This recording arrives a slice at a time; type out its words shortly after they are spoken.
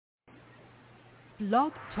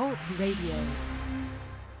Blog Talk Radio.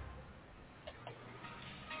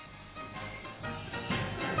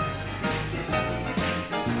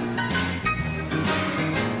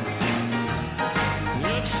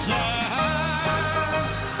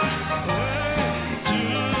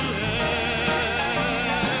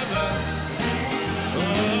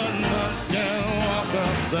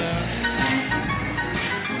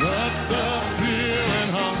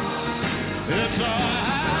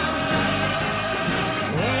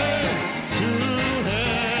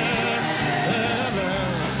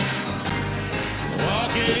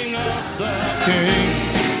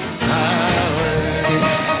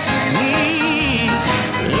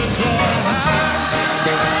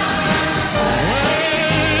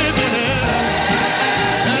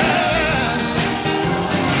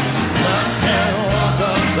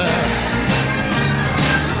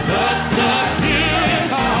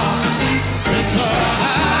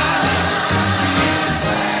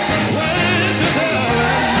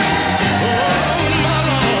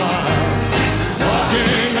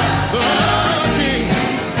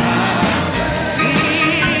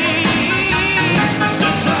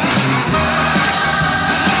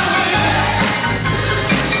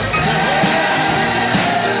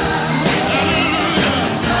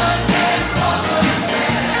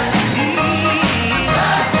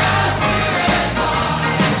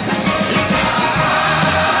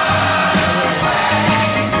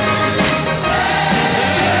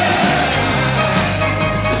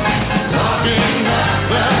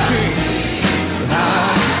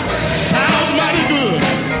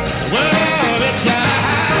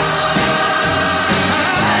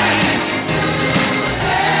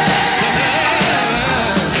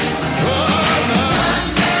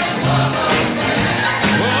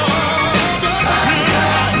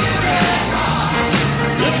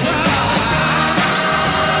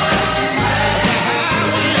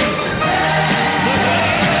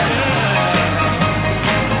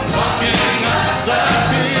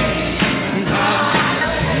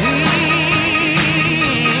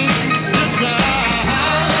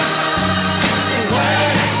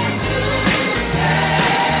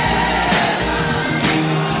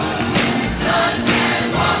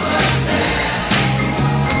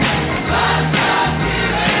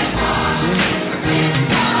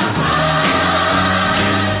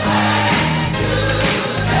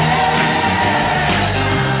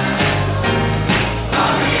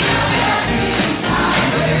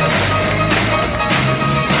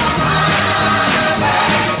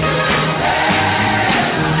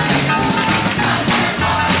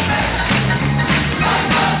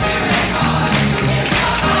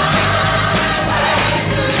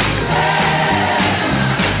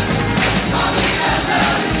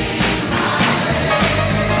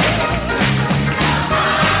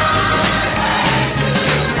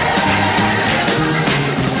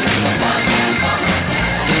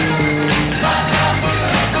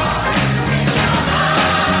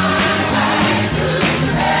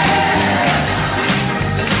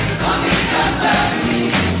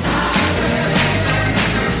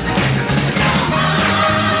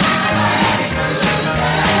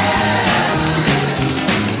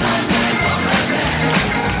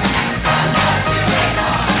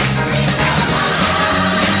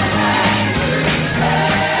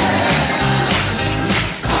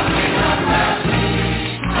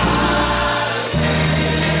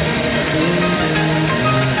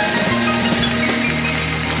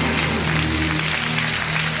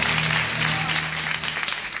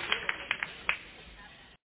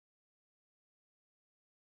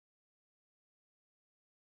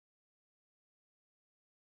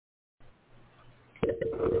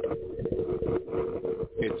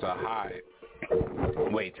 It's a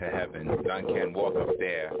highway to heaven. None can walk up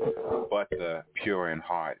there but the pure in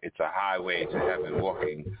heart. It's a highway to heaven,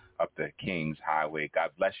 walking up the King's highway.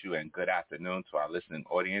 God bless you and good afternoon to our listening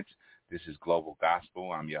audience. This is Global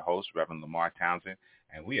Gospel. I'm your host, Reverend Lamar Townsend,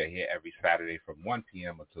 and we are here every Saturday from 1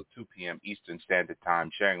 p.m. until 2 p.m. Eastern Standard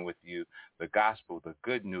Time, sharing with you the gospel, the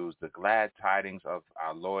good news, the glad tidings of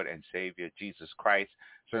our Lord and Savior, Jesus Christ.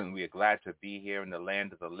 Certainly we are glad to be here in the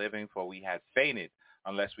land of the living, for we had fainted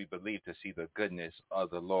unless we believe to see the goodness of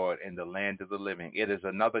the Lord in the land of the living. It is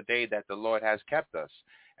another day that the Lord has kept us,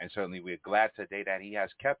 and certainly we're glad today that he has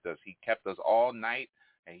kept us. He kept us all night,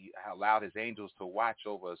 and he allowed his angels to watch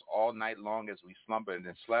over us all night long as we slumbered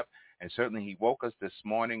and slept, and certainly he woke us this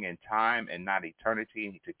morning in time and not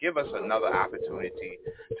eternity to give us another opportunity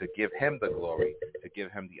to give him the glory, to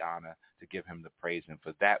give him the honor, to give him the praise, and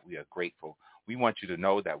for that we are grateful. We want you to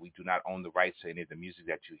know that we do not own the rights to any of the music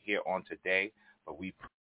that you hear on today, but we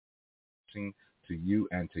to to you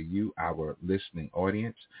and to you, our listening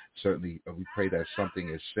audience. Certainly, we pray that something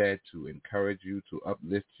is said to encourage you, to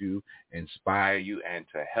uplift you, inspire you, and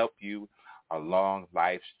to help you along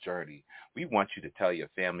life's journey. We want you to tell your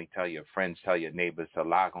family, tell your friends, tell your neighbors to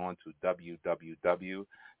log on to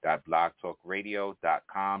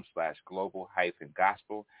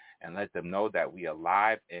www.blogtalkradio.com/global-gospel and let them know that we are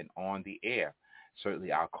live and on the air.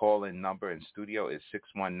 Certainly, our call-in number in studio is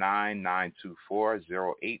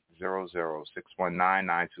 619-924-0800,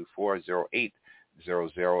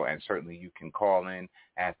 619-924-0800, and certainly you can call in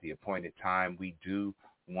at the appointed time. We do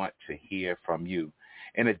want to hear from you.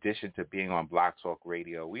 In addition to being on Blog Talk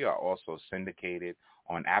Radio, we are also syndicated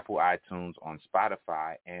on Apple iTunes, on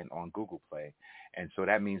Spotify, and on Google Play. And so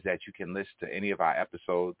that means that you can listen to any of our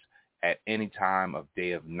episodes at any time of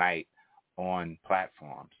day or night on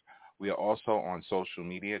platforms. We are also on social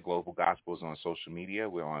media. Global Gospel is on social media.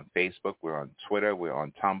 We're on Facebook. We're on Twitter. We're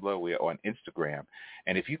on Tumblr. We're on Instagram.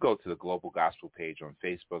 And if you go to the Global Gospel page on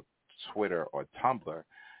Facebook, Twitter, or Tumblr,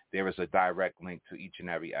 there is a direct link to each and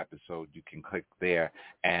every episode. You can click there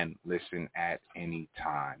and listen at any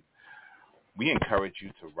time. We encourage you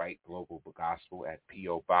to write Global Gospel at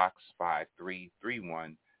P.O. Box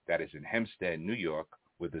 5331. That is in Hempstead, New York,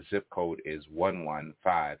 where the zip code is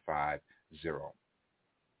 11550.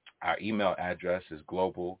 Our email address is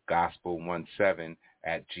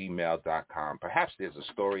globalgospel17@gmail.com. Perhaps there's a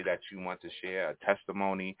story that you want to share, a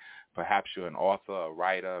testimony. Perhaps you're an author, a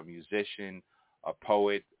writer, a musician, a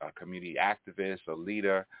poet, a community activist, a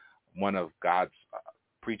leader, one of God's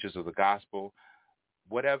preachers of the gospel.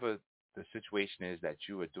 Whatever the situation is that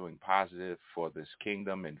you are doing positive for this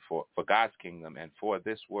kingdom and for God's kingdom and for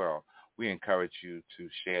this world, we encourage you to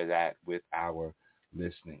share that with our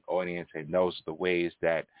listening audience, and those are the ways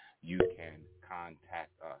that you can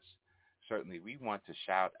contact us. Certainly, we want to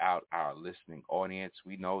shout out our listening audience.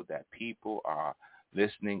 We know that people are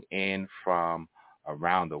listening in from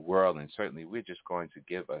around the world, and certainly we're just going to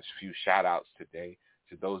give a few shout-outs today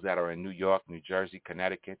to those that are in New York, New Jersey,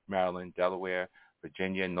 Connecticut, Maryland, Delaware,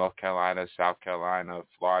 Virginia, North Carolina, South Carolina,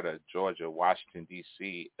 Florida, Georgia, Washington,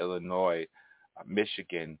 D.C., Illinois,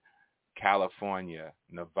 Michigan, California,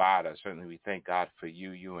 Nevada. Certainly we thank God for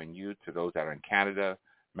you and you. To those that are in Canada,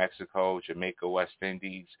 Mexico, Jamaica, West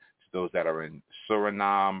Indies, to those that are in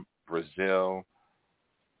Suriname, Brazil,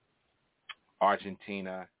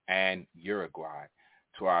 Argentina, and Uruguay.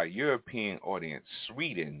 To our European audience,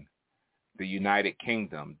 Sweden, the United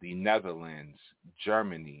Kingdom, the Netherlands,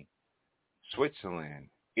 Germany, Switzerland,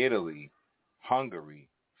 Italy, Hungary,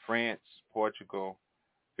 France, Portugal,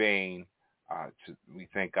 Spain. We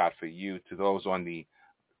thank God for you. To those on the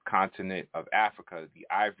continent of Africa, the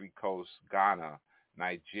Ivory Coast, Ghana,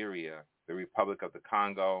 Nigeria, the Republic of the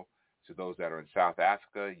Congo, to those that are in South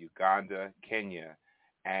Africa, Uganda, Kenya,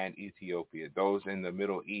 and Ethiopia. Those in the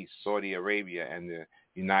Middle East, Saudi Arabia, and the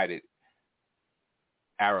United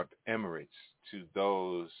Arab Emirates. To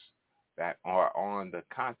those that are on the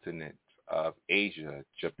continent of Asia,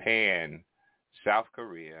 Japan, South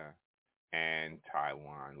Korea, and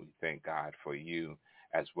Taiwan. We thank God for you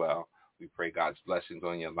as well. We pray God's blessings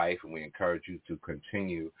on your life, and we encourage you to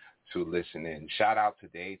continue to listen in. Shout out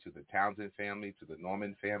today to the Townsend family, to the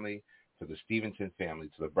Norman family, to the Stevenson family,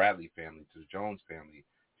 to the Bradley family, to the Jones family,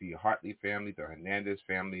 to the Hartley family, the Hernandez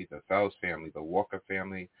family, the Fells family, the Walker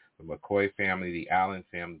family, the McCoy family, the Allen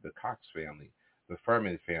family, the Cox family, the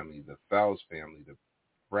Furman family, the Fells family, the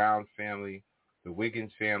Brown family, the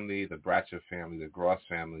Wiggins family, the Bratcher family, the Gross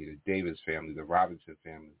family, the Davis family, the Robinson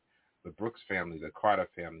family, the Brooks family, the Carter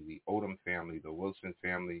family, the Odom family, the Wilson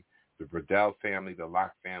family, the Burdell family, the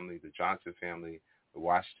Locke family, the Johnson family, the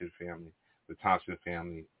Washington family, the Thompson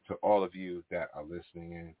family. To all of you that are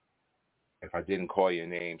listening in, if I didn't call your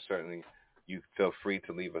name, certainly you feel free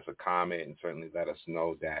to leave us a comment and certainly let us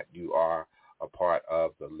know that you are a part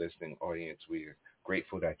of the listening audience. We are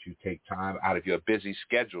grateful that you take time out of your busy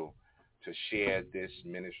schedule to share this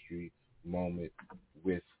ministry moment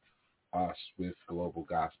with us, with Global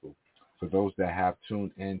Gospel. For those that have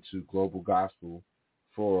tuned into Global Gospel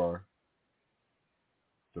for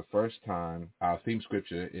the first time, our theme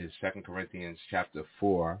scripture is 2 Corinthians chapter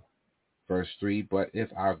 4, verse 3. But if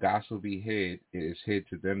our gospel be hid, it is hid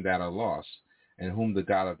to them that are lost, in whom the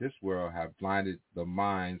God of this world hath blinded the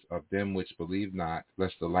minds of them which believe not,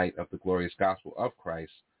 lest the light of the glorious gospel of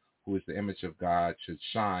Christ, who is the image of God, should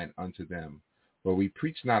shine unto them. For we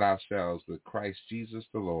preach not ourselves, but Christ Jesus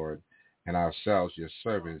the Lord, and ourselves your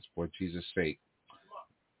servants for Jesus' sake.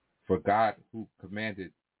 For God, who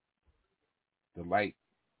commanded the light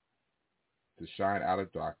to shine out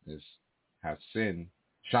of darkness, have shined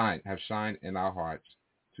in our hearts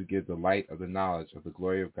to give the light of the knowledge of the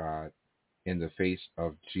glory of God in the face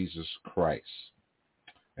of Jesus Christ.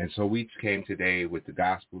 And so we came today with the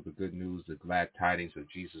gospel, the good news, the glad tidings of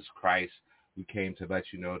Jesus Christ. We came to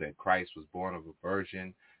let you know that Christ was born of a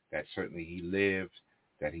virgin, that certainly he lived,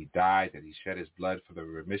 that he died, that he shed his blood for the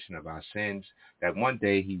remission of our sins, that one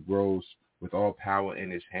day he rose with all power in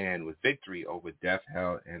his hand, with victory over death,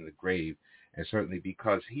 hell, and the grave. And certainly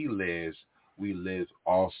because he lives, we live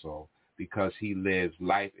also. Because he lives,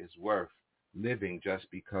 life is worth living just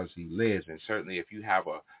because he lives. And certainly if you have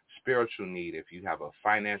a spiritual need, if you have a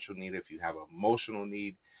financial need, if you have an emotional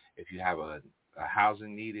need, if you have a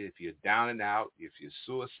housing need, if you're down and out, if you're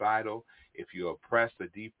suicidal, if you're oppressed or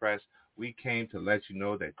depressed, we came to let you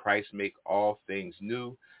know that Christ make all things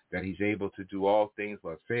new, that he's able to do all things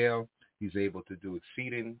but fail. He's able to do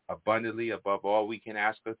exceeding abundantly above all we can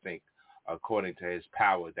ask or think, according to his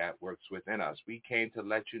power that works within us. We came to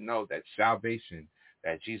let you know that salvation,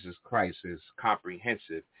 that Jesus Christ is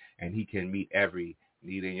comprehensive and he can meet every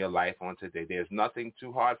need in your life on today. There's nothing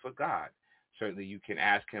too hard for God. Certainly you can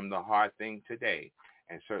ask him the hard thing today,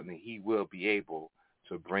 and certainly he will be able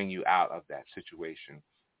to bring you out of that situation.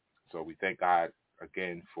 So we thank God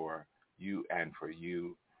again for you and for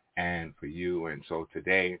you and for you. And so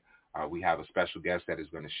today we have a special guest that is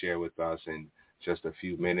going to share with us in just a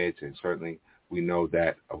few minutes. And certainly we know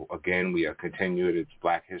that, again, we are continuing. It's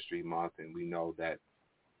Black History Month, and we know that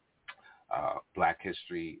Black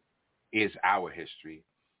history is our history.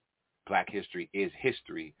 Black history is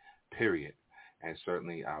history, period. And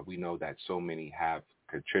certainly we know that so many have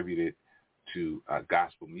contributed to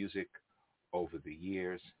gospel music over the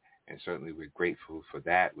years. And certainly we're grateful for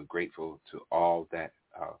that. We're grateful to all that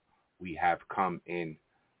we have come in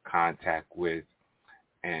contact with.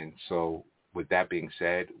 And so with that being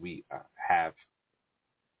said, we have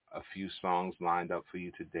a few songs lined up for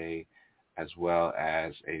you today, as well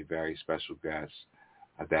as a very special guest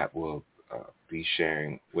that will be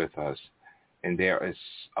sharing with us. And there is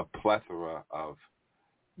a plethora of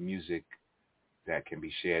music that can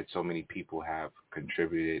be shared. So many people have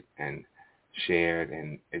contributed and shared,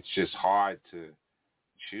 and it's just hard to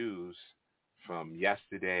choose from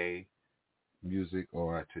yesterday music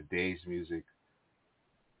or today's music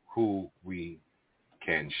who we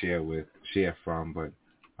can share from. But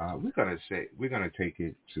we're gonna take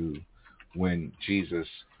it to When Jesus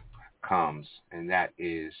Comes, and that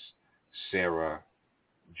is Sarah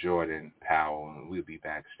Jordan Powell. And we'll be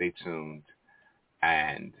back. Stay tuned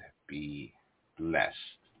and be blessed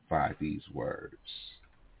by these words.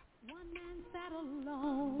 One man sat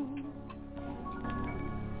alone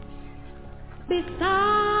beside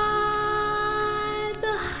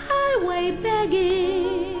the highway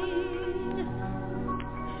begging.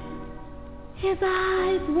 His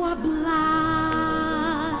eyes were blind.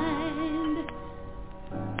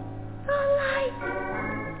 The light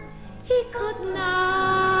he could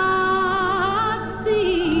not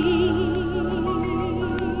see.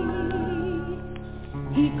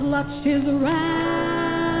 He clutched his rags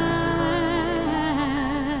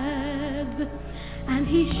and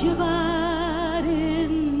he shivered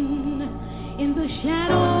in the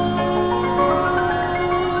shadows.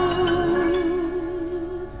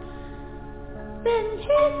 Then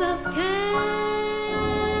Jesus came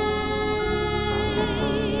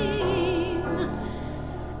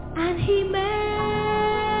and he made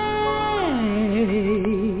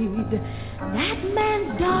that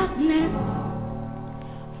man's darkness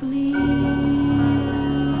flee.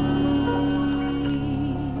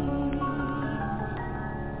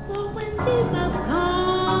 For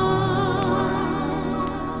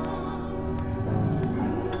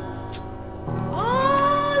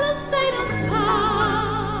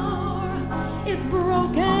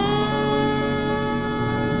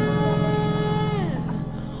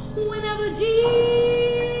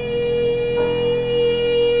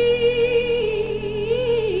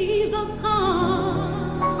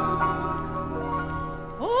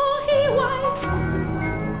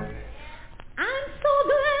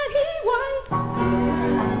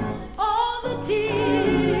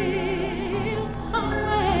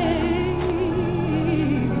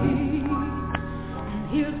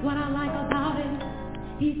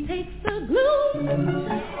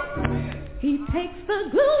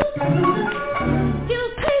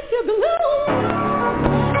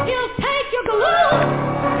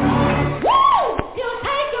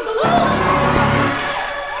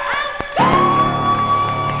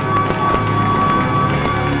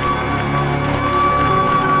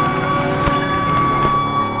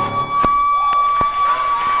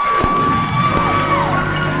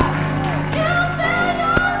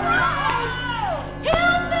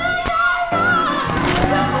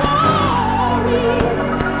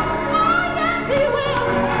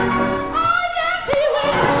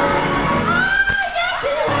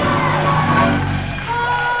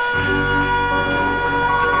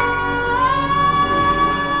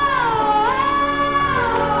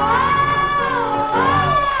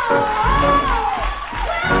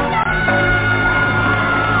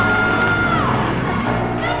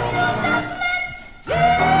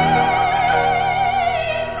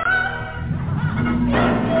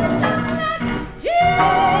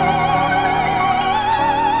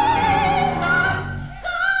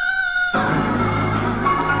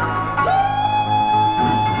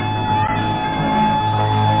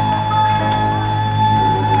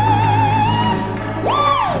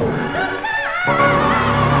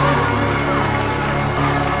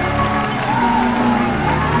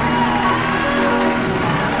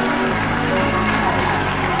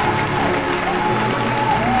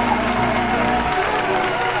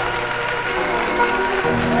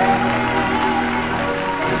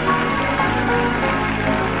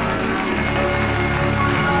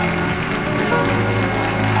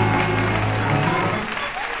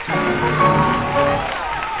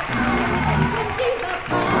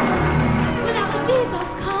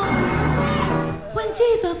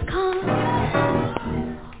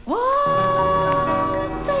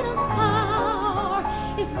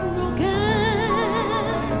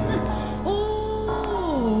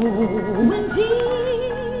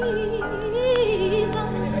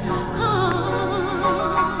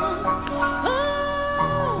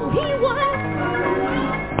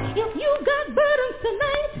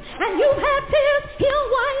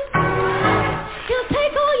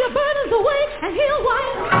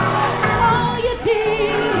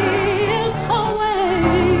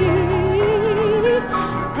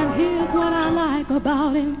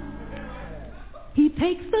About him, he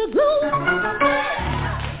takes the gloom,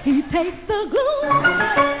 he takes the gloom,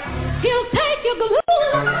 he'll take your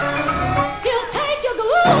gloom, he'll take your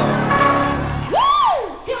gloom, woo,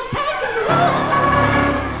 he'll take your gloom,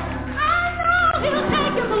 I know he'll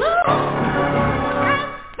take your gloom.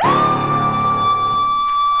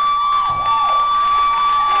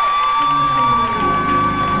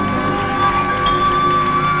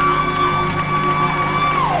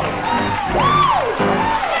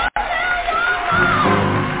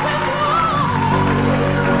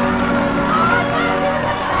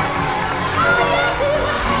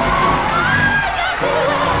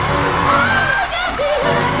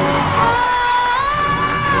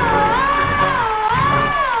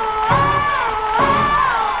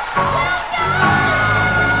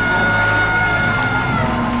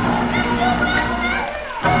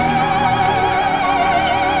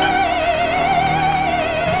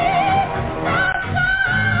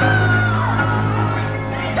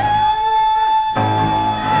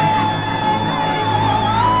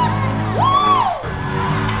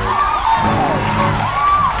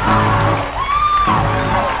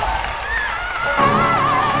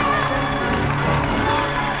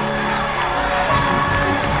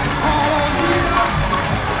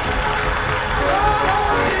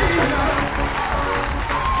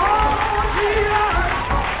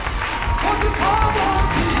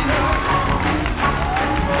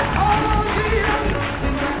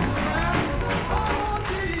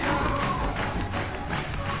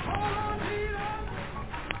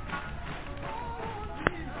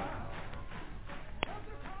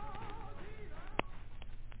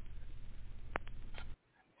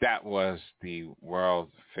 That was the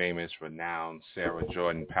world-famous, renowned Sarah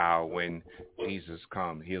Jordan Powell, When Jesus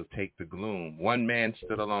Come, He'll Take the Gloom. One man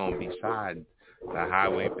stood alone beside the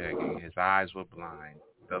highway begging. His eyes were blind.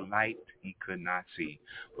 The light he could not see.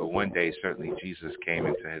 But one day, certainly, Jesus came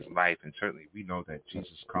into his life, and certainly we know that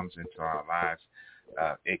Jesus comes into our lives.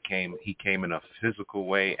 He came in a physical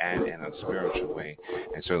way and in a spiritual way,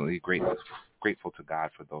 and certainly grateful to God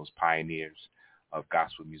for those pioneers of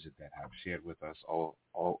gospel music that have shared with us all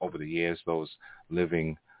over the years, those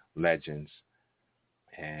living legends.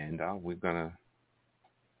 And we're going to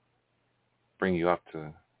bring you up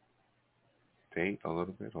to date a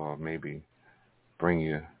little bit, or maybe bring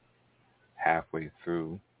you halfway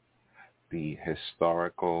through the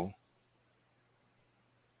historical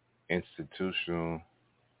institutional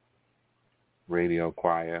radio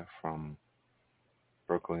choir from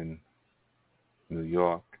Brooklyn, New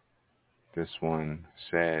York. This one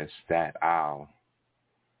says that I'll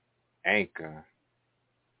anchor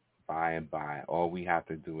by and by. All we have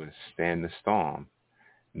to do is stand the storm,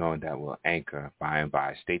 knowing that we'll anchor by and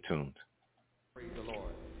by. Stay tuned. Praise the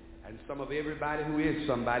Lord. And some of everybody who is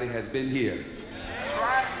somebody has been here.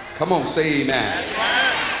 Come on, say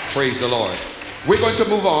amen. Praise the Lord. We're going to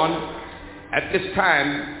move on. At this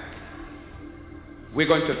time, we're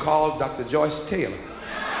going to call Dr. Joyce Taylor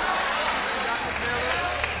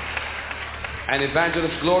and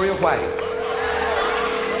Evangelist Gloria White.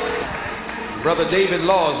 Brother David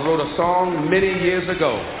Laws wrote a song many years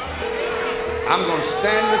ago. I'm going to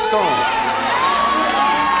stand the storm,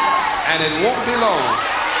 and it won't be long.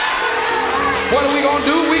 What are we going to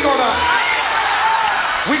do? We're going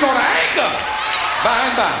to anchor by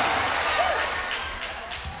and by.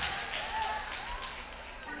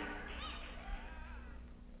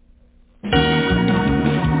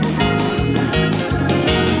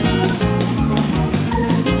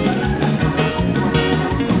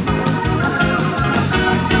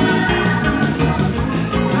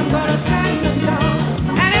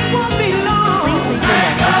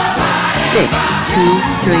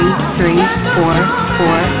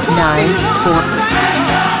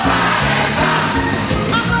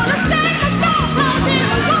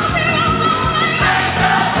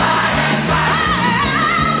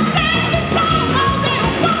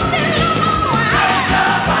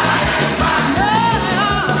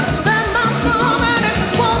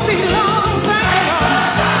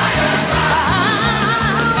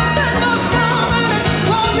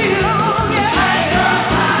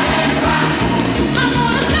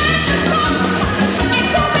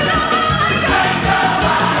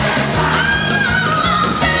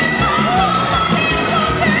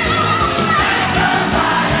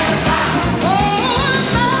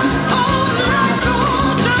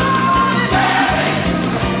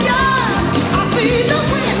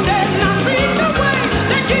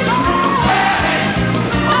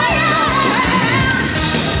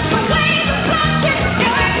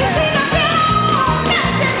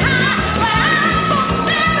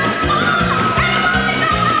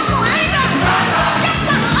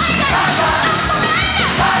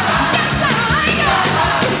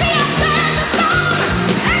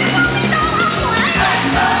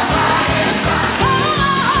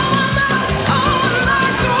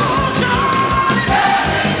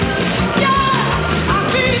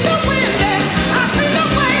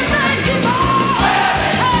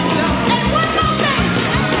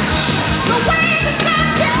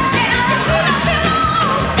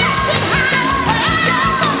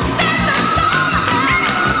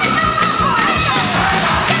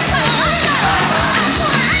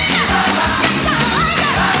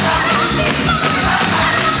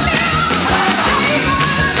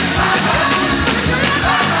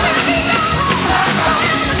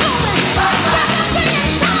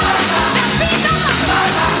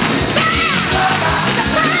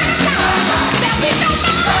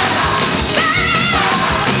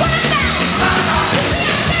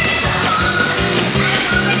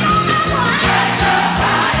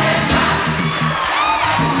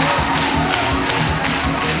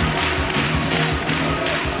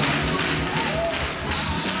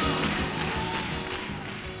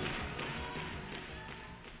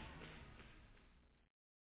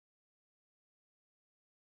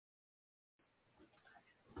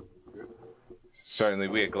 Certainly,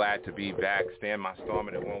 we are glad to be back. Stand my storm,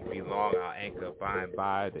 and it won't be long. Our anchor by and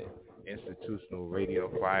by, the institutional radio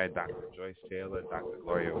choir, Dr. Joyce Taylor, Dr.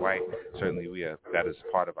 Gloria White. Certainly, that is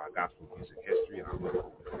part of our gospel music history, our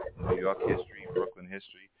local New York history, Brooklyn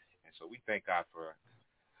history. And so we thank God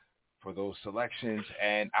for those selections.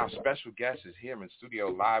 And our special guest is here in studio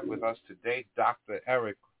live with us today, Dr.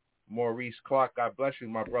 Eric Maurice Clark. God bless you,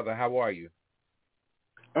 my brother. How are you?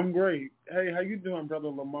 I'm great. Hey, how you doing, Brother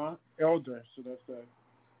Lamont? Elder, should I say?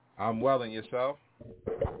 I'm well, and yourself?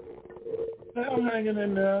 I'm hanging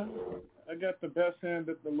in there. I got the best hand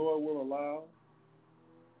that the Lord will allow.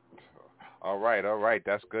 All right.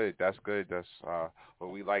 That's good. That's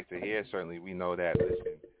what we like to hear. Certainly, we know that,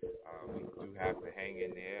 listen, we do have to hang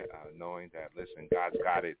in there, knowing that, listen, God's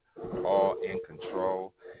got it all in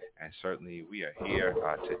control. And certainly we are here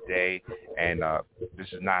today. And this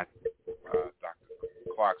is not Dr.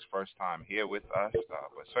 Clark's first time here with us,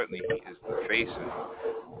 but certainly he is the face and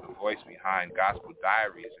the voice behind Gospel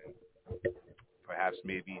Diaries, and perhaps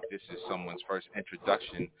maybe this is someone's first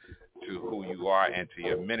introduction to who you are and to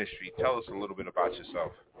your ministry. Tell us a little bit about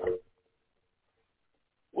yourself.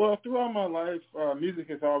 Well, throughout my life, music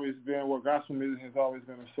has always been, gospel music has always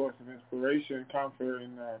been a source of inspiration, comfort,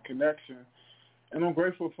 and connection. And I'm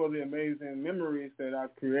grateful for the amazing memories that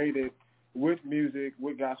I've created with music,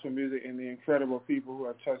 with gospel music, and the incredible people who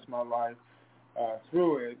have touched my life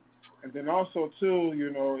through it. And then also, too,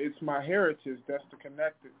 it's my heritage. That's the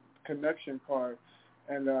connection part.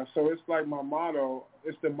 And so it's like my motto.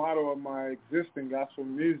 It's the motto of my existing gospel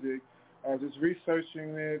music, just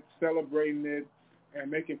researching it, celebrating it, and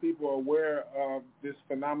making people aware of this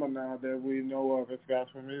phenomenon that we know of as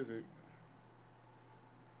gospel music.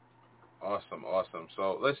 Awesome.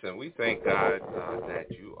 So, listen, we thank God that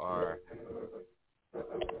you are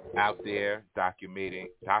out there documenting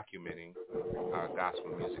our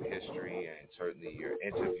gospel music history, and certainly you're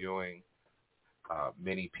interviewing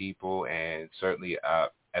many people, and certainly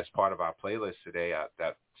as part of our playlist today,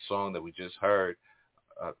 that song that we just heard,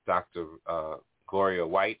 Dr. Gloria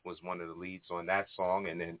White was one of the leads on that song,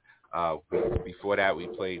 and then before that we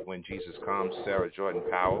played When Jesus Comes, Sarah Jordan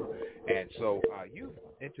Powell. And so you've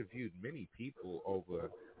interviewed many people over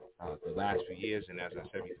the last few years, and as I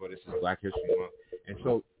said before, this is Black History Month. And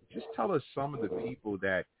so just tell us some of the people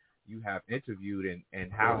that you have interviewed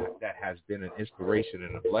and how that has been an inspiration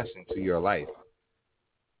and a blessing to your life.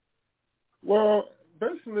 Well,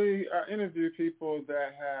 basically, I interview people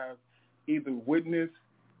that have either witnessed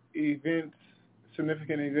events,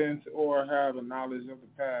 significant events, or have a knowledge of the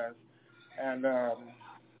past. And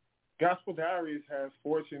Gospel Diaries has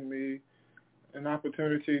fortuned me an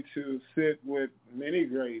opportunity to sit with many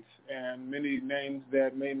greats and many names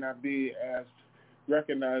that may not be as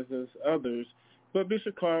recognized as others. But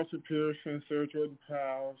Bishop Carlton Pearson, Sarah Jordan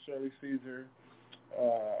Powell, Shirley Caesar,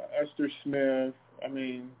 Esther Smith,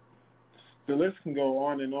 the list can go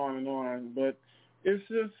on and on and on. But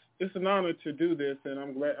it's an honor to do this, and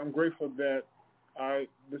I'm grateful that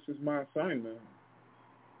this is my assignment.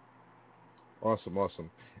 Awesome.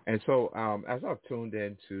 And so as I've tuned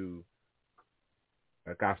into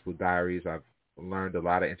Gospel Diaries, I've learned a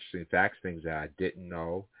lot of interesting facts, things that I didn't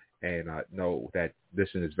know, and know that this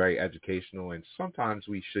is very educational, and sometimes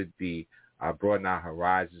we should be broaden our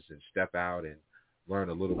horizons and step out and learn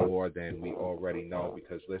a little more than we already know,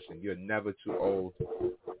 because, listen, you're never too old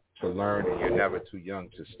to learn, and you're never too young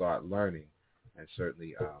to start learning. And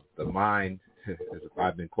certainly the mind, as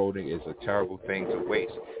I've been quoting, is a terrible thing to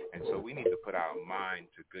waste. And so we need to put our mind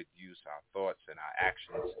to good use, our thoughts and our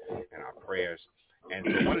actions and our prayers. And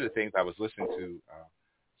so one of the things I was listening to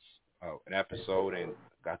an episode, and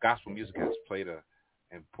gospel music has played an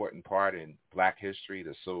important part in Black history,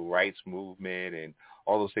 the civil rights movement, and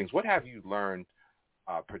all those things. What have you learned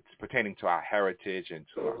pertaining to our heritage and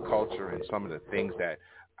to our culture and some of the things that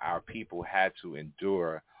our people had to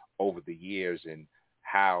endure over the years, and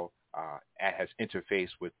how it has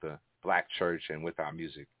interfaced with the Black church and with our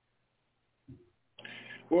music?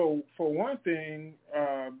 Well, for one thing,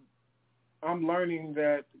 I'm learning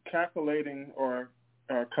that calculating or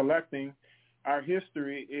collecting our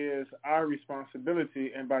history is our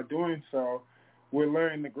responsibility, and by doing so, we're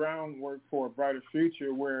laying the groundwork for a brighter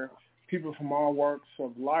future where people from all walks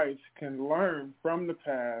of life can learn from the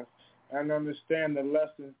past and understand the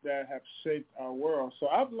lessons that have shaped our world. So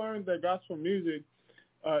I've learned that gospel music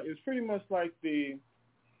is pretty much like the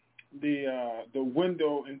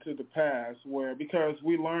window into the past, because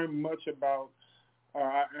we learn much about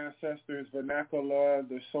our ancestors' vernacular,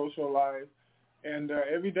 their social life, and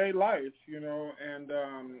everyday life, and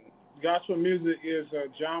gospel music is a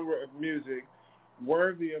genre of music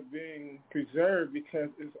worthy of being preserved because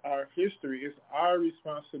it's our history, it's our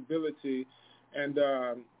responsibility, and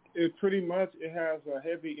it pretty much it has a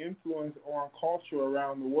heavy influence on culture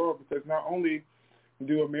around the world because not only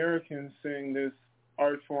do Americans sing this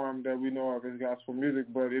art form that we know of as gospel music,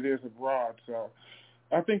 but it is abroad. So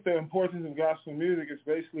I think the importance of gospel music is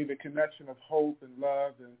basically the connection of hope and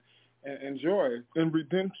love and joy and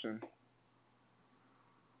redemption.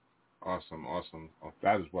 Awesome. Oh,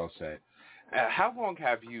 that is well said. How long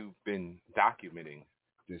have you been documenting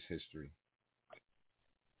this history?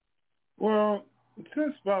 Well,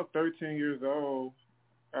 since about 13 years old,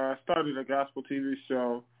 I started a gospel TV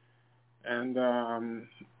show, and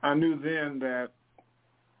I knew then that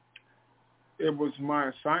it was my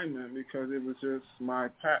assignment because it was just my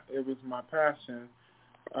passion.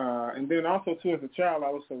 And then also, too, as a child, I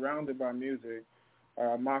was surrounded by music.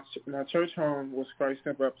 My church home was Christ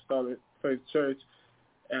Temple Apostolic Faith Church,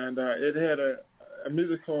 and it had a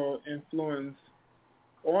musical influence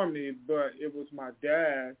on me, but it was my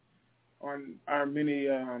dad on our many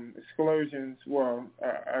excursions,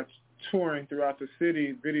 our touring throughout the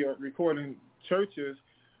city, video recording churches,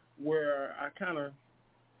 where I kind of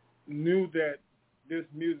knew that this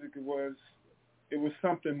music was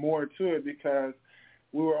something more to it because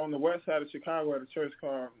we were on the west side of Chicago at a church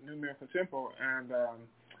called New Miracle Temple, and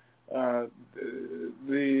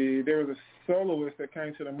there was a soloist that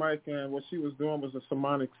came to the mic, and what she was doing was a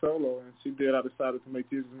sermonic solo, and she did. I decided to make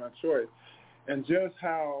Jesus my choice, and just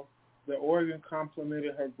how the organ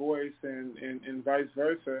complemented her voice and vice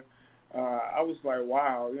versa, I was like,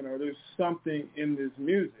 wow, there's something in this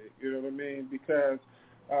music, you know what I mean? Because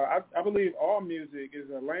I believe all music is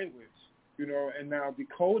a language, and now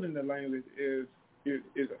decoding the language is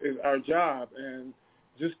our job, and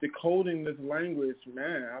just decoding this language,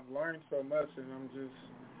 man, I've learned so much, and I'm just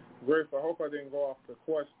grateful. I hope I didn't go off the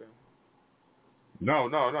question. No.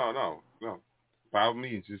 By all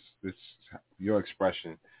means, it's your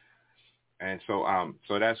expression. And so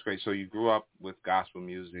that's great. So you grew up with gospel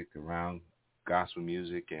music, around gospel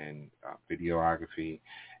music and videography,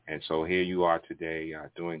 and so here you are today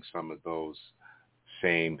doing some of those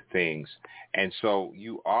same things. And so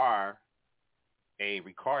you are a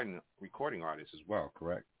recording artist as well,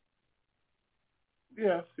 correct?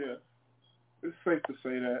 Yes. It's safe to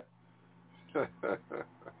say that.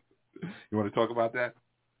 You want to talk about that?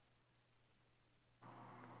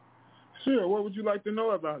 Sure. What would you like to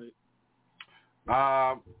know about it?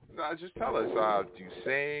 Just tell us. Do you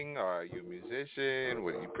sing? Are you a musician?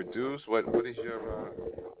 What do you produce? What is your,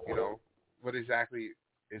 what exactly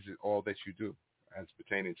is it all that you do as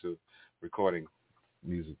pertaining to recording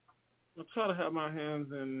music? I try to have my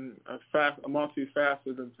hands in a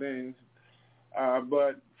multifaceted of things,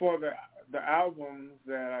 but for the albums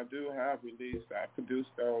that I do have released, I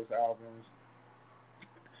produced those albums,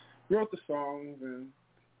 wrote the songs, and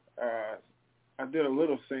I did a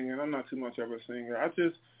little singing. I'm not too much of a singer. I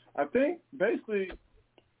think basically,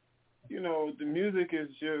 the music is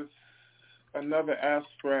just another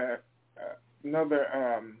aspect, another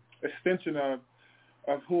extension of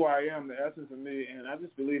who I am, the essence of me, and I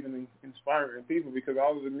just believe in inspiring people because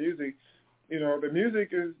all of the music, the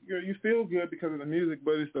music is, you feel good because of the music,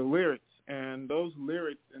 but it's the lyrics, and those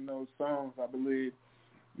lyrics in those songs, I believe,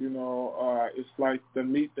 it's like the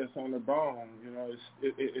meat that's on the bone,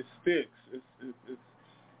 it sticks,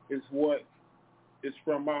 it's what is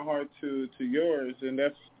from my heart to yours, and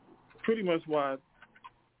that's pretty much why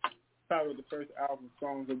I titled the first album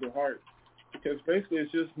Songs of the Heart, because basically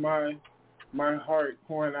it's just my heart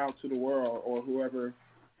pouring out to the world or whoever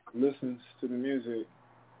listens to the music.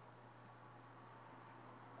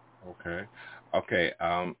 Okay.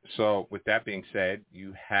 So with that being said,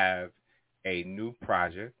 you have a new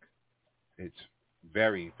project. It's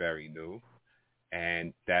very, very new,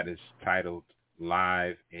 and that is titled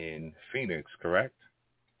Live in Phoenix, correct?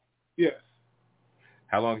 Yes.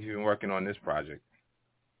 How long have you been working on this project?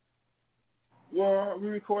 Well, we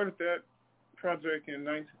recorded that project in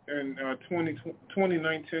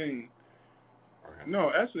 2019. Okay.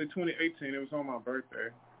 No, actually 2018. It was on my birthday.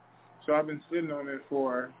 So I've been sitting on it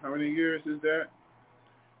for, how many years is that?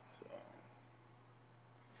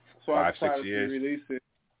 So 5, 6 years? I decided to release it.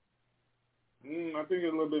 I think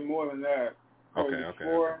it's a little bit more than that. Okay.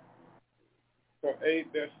 4, so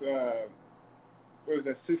 8, that's, what is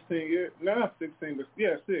that, 16 years? No, not 16, but, 6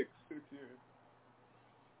 years.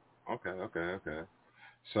 Okay.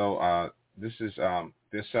 So this is,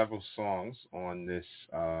 there's several songs on this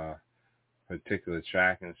particular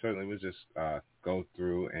track, and certainly we'll just go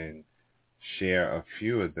through and share a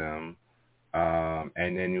few of them,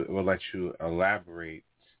 and then we'll let you elaborate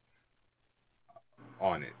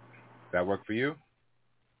on it. Does that work for you?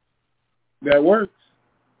 That works.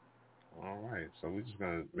 All right, so we're just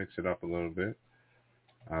going to mix it up a little bit.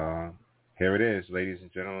 Here it is, ladies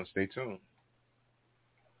and gentlemen. Stay tuned.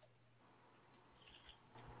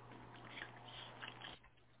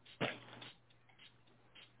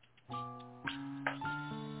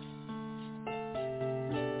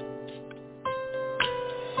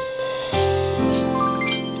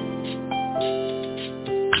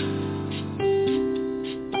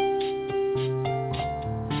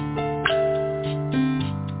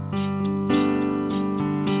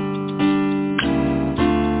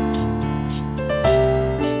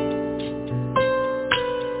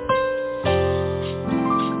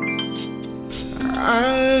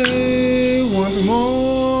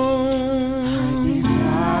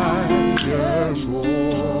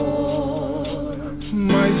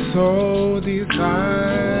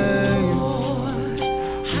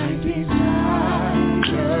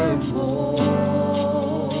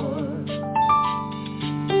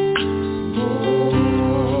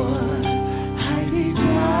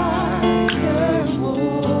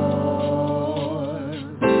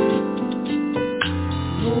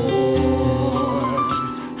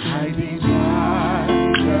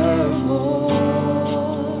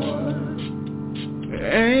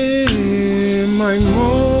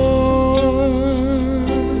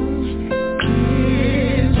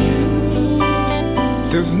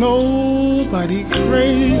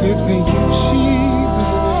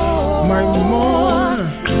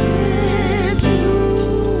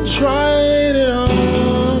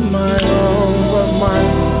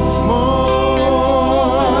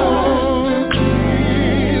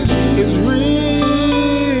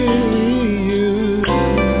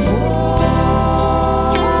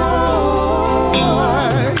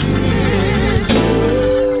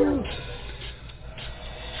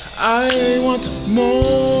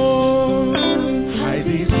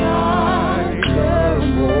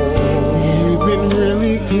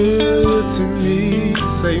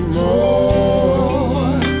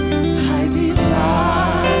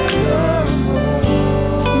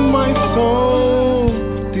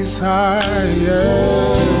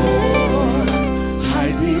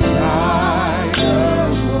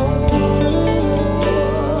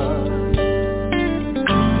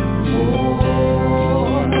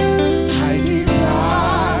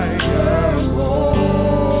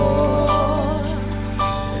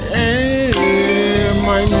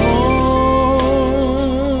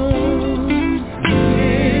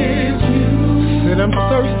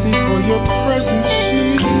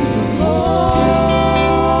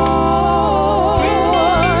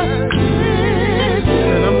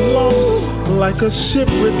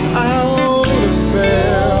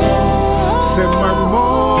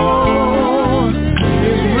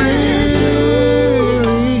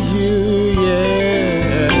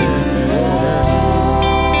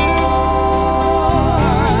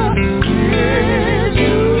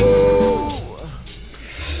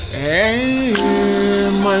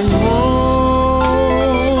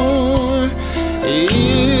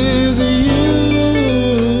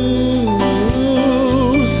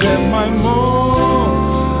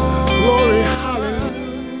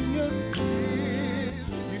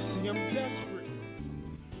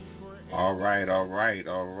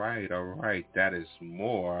 That is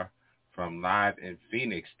more from Live in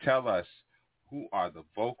Phoenix. Tell us, who are the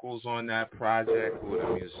vocals on that project? Who are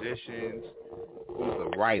the musicians? Who's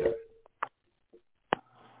the writer?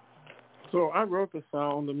 So I wrote the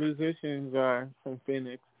song. The musicians are from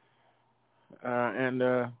Phoenix, and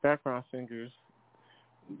the background singers,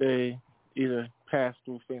 they either passed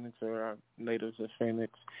through Phoenix or are natives of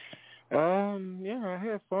Phoenix. I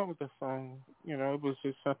had fun with the song. You know, it was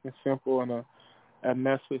just something simple and a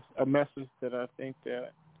message that I think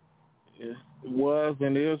that was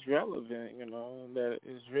and is relevant, you know, that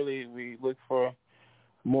is really, we look for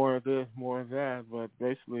more of this, more of that, but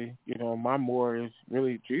basically, you know, my more is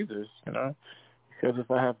really Jesus, you know, because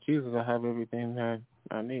if I have Jesus, I have everything that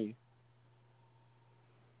I need.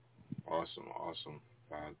 Awesome.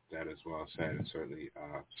 That is well said, and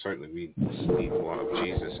certainly we need more of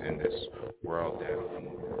Jesus in this world that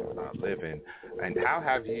we live in. And how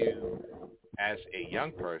have you, as a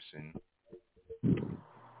young person,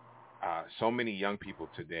 so many young people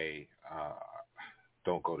today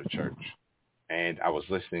don't go to church. And I was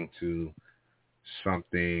listening to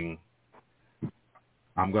something,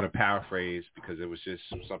 I'm going to paraphrase because it was just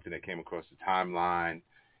something that came across the timeline,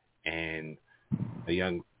 and a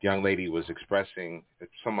young lady was expressing,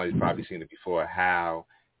 somebody's probably seen it before, how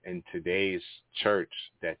in today's church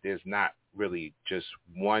that there's not really just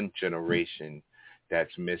one generation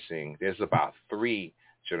that's missing. There's about 3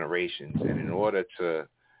 generations, and in order to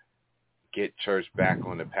get church back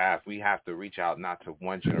on the path, we have to reach out not to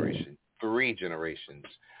one generation, 3 generations,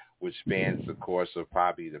 which spans the course of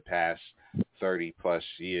probably the past 30 plus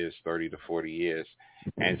years, 30 to 40 years.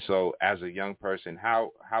 And so as a young person,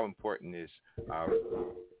 how important is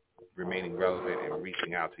remaining relevant and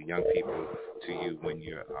reaching out to young people to you when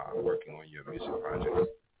you're working on your music projects?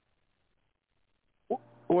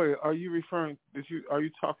 Wait, are you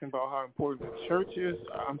talking about how important the church is?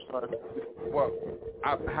 I'm sorry. Well,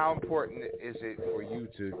 how important is it for you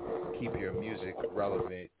to keep your music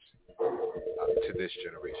relevant to this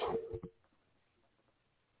generation?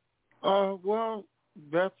 Well,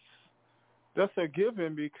 that's a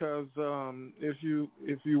given because if you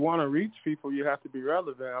want to reach people, you have to be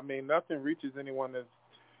relevant. I mean, nothing reaches anyone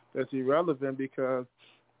that's irrelevant because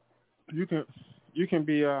you can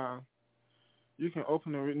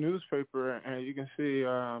open a newspaper and you can see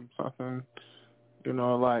something,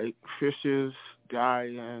 like fishes die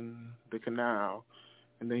in the canal,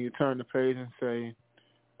 and then you turn the page and say,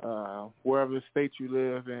 wherever state you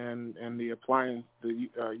live in, and the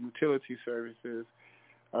utility services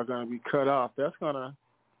are going to be cut off. That's gonna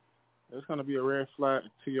be a red flag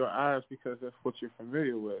to your eyes because that's what you're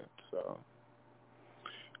familiar with. So,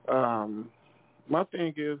 my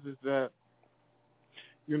thing is that,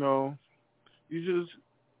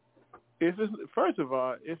 first of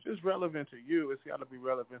all, if it's relevant to you, it's got to be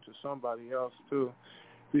relevant to somebody else too,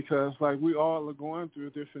 because we all are going through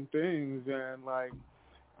different things, and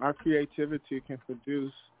our creativity can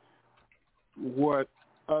produce what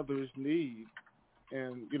others need,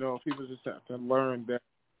 and people just have to learn that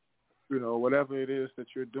whatever it is that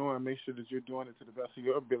you're doing, make sure that you're doing it to the best of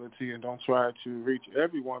your ability, and don't try to reach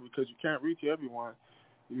everyone because you can't reach everyone.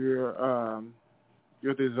 You're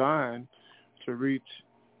designed to reach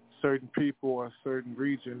certain people or a certain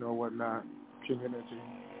region or whatnot, community.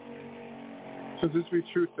 So just be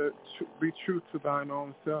true to thine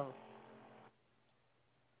own self.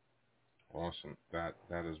 Awesome. That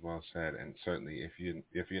is well said. And certainly,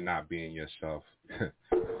 if you're not being yourself, then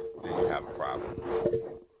you have a problem.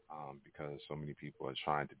 Because so many people are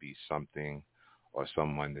trying to be something or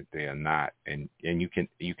someone that they are not, and you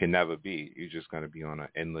can never be. You're just going to be on an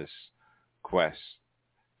endless quest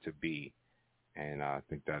to be. And I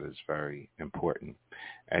think that is very important.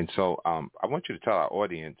 And so I want you to tell our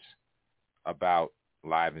audience about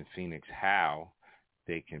Live in Phoenix, how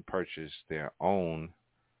they can purchase their own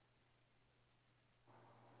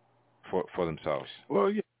for themselves. Well,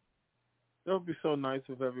 yeah, that would be so nice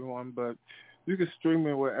of everyone, but you can stream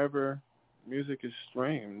it wherever music is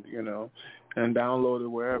streamed, and download it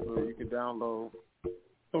wherever you can download.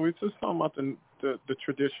 So we're just talking about the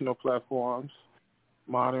traditional platforms,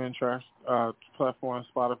 modern trash platforms,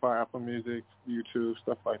 Spotify, Apple Music, YouTube,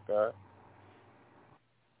 stuff like that.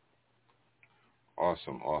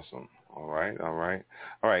 Awesome. All right.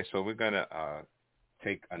 So we're gonna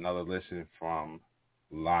take another listen from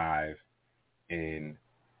Live in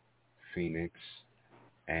Phoenix,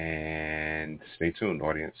 and stay tuned,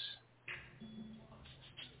 audience.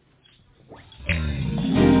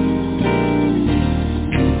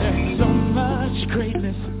 There's so much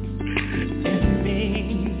greatness in me.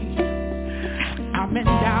 I'm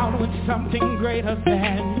endowed with something greater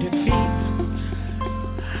than defeat.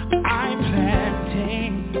 I'm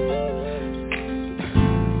planting,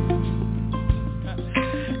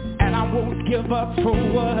 and I won't give up for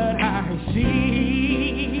what I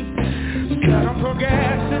see. That I'm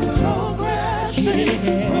progressing, yeah.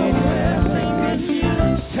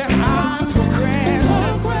 Said I'm progressing,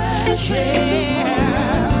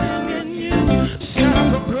 yeah. Said I'm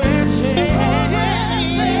progressing,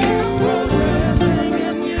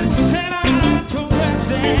 said I'm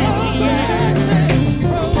progressing, yeah.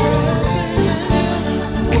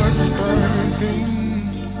 What's birthing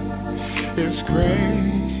is great,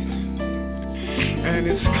 and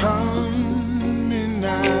it's coming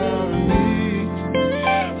out.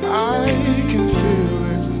 I can feel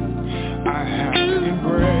it, I have to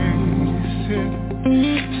embrace it.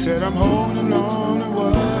 Said I'm holding on to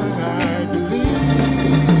what I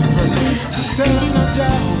believe. Said I'm not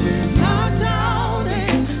doubting,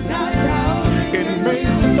 it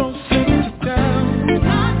makes no sense to doubt.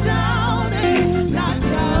 Not doubting,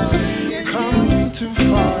 come too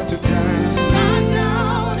far to doubt.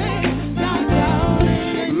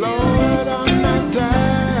 Lord, I'm not doubting.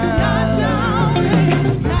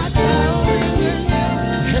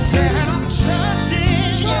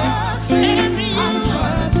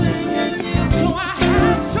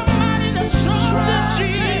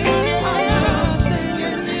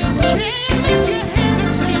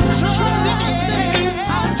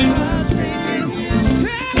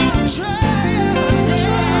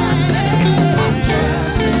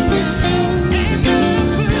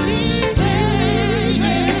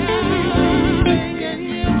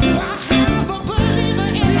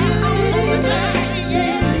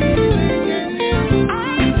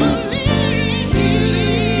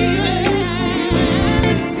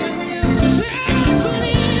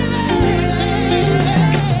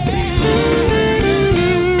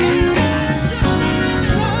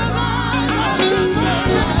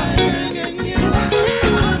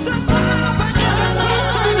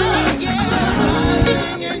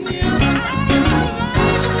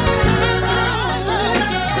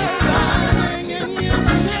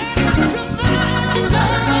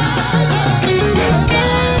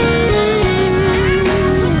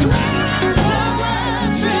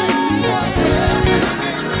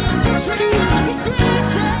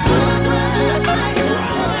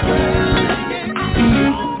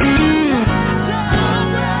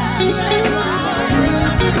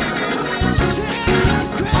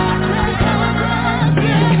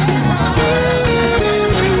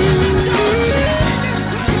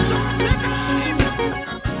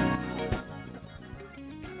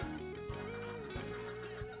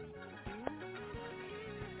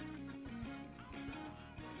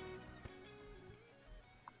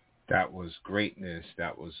 was greatness.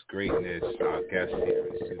 Our guest here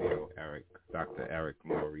in the studio, Dr. Eric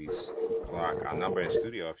Maurice Clark. Our number in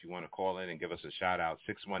studio, if you want to call in and give us a shout out,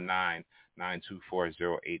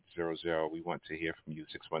 619-924-0800. We want to hear from you,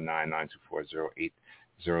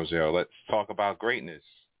 619-924-0800. Let's talk about greatness.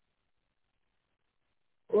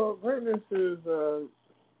 Well, greatness is a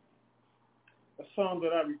song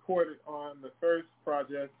that I recorded on the first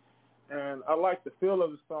project, and I liked the feel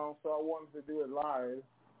of the song, so I wanted to do it live.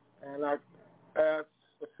 And I asked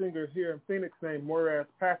a singer here in Phoenix named Maurice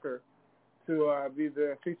Packer to be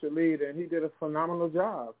the featured lead, and he did a phenomenal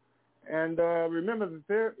job. And remember that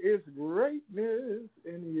there is greatness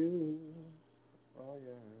in you. Oh,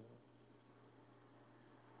 yeah.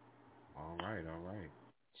 All right.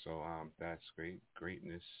 So that's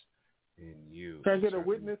greatness in you. Can I get a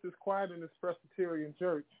witness? It's quiet in this Presbyterian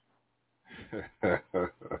church.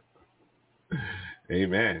 Amen.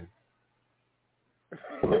 Amen.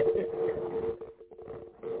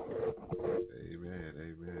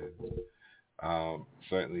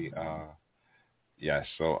 Certainly, yes.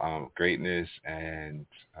 So, greatness and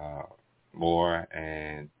more,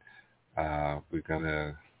 and we're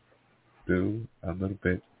gonna do a little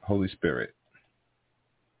bit Holy Spirit.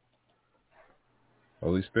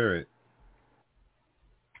 Holy Spirit.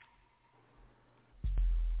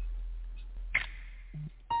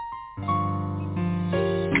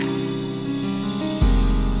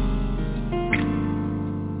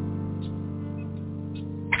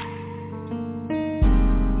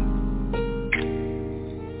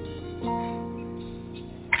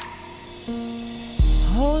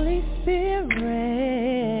 Holy Spirit.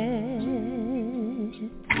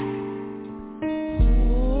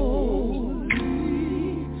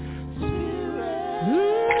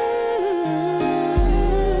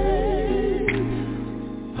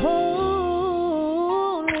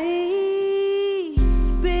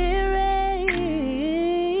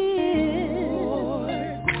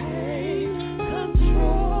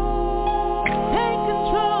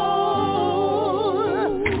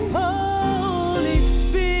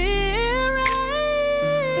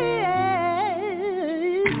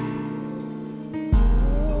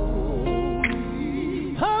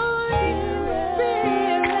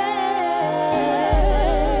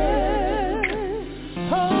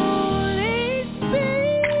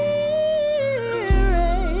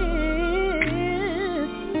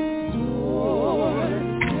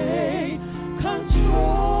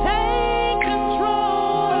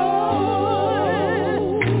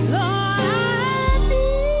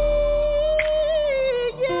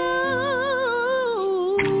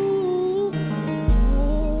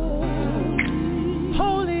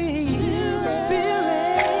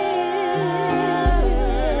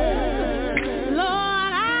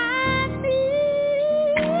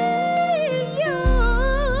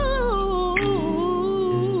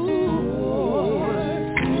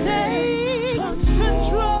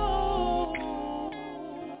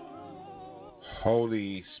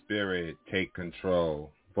 Holy Spirit, take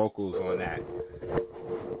control. Vocals on that.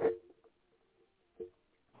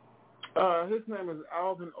 His name is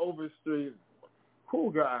Alvin Overstreet. Cool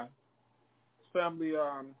guy. His family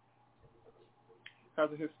has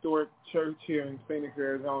a historic church here in Phoenix,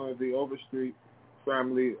 Arizona, the Overstreet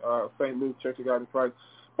family, St. Luke Church of God in Christ.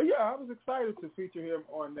 But yeah, I was excited to feature him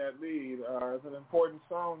on that lead. It's an important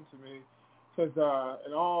song to me because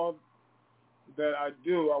in all that I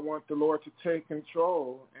do, I want the Lord to take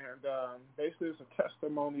control, and basically it's a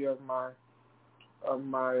testimony of my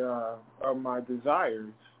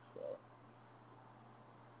desires. So.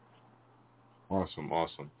 Awesome.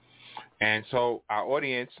 And so our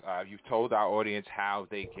audience, you've told our audience how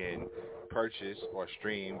they can purchase or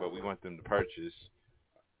stream, but we want them to purchase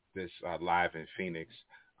this live in Phoenix.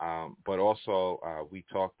 But also we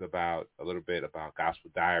talked about a little bit about Gospel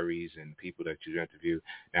Diaries and people that you interview.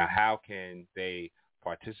 Now, how can they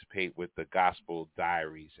participate with the Gospel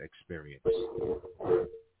Diaries experience?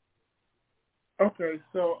 Okay,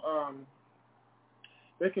 so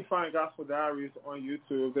they can find Gospel Diaries on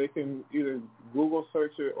YouTube. They can either Google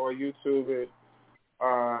search it or YouTube it.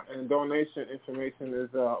 And donation information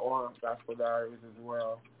is on Gospel Diaries as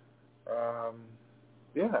well.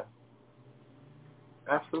 Yeah.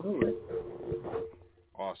 Absolutely.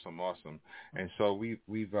 Awesome. And so we've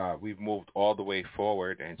moved all the way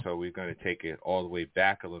forward, and so we're going to take it all the way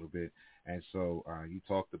back a little bit. And so you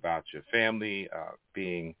talked about your family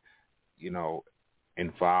being,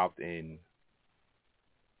 involved in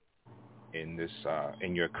this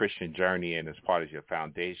in your Christian journey and as part of your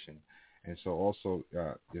foundation. And so also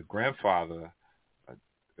your grandfather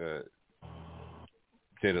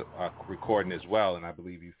did a recording as well, and I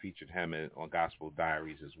believe you featured him on Gospel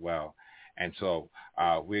Diaries as well. And so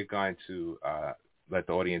we're going to let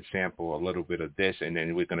the audience sample a little bit of this, and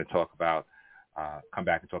then we're going to talk about, come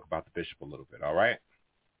back and talk about the bishop a little bit. All right?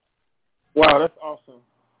 Wow, that's awesome.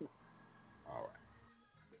 All right.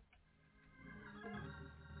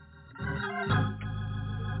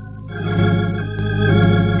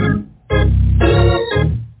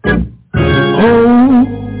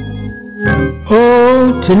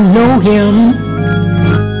 Oh, to know him.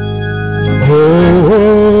 Oh,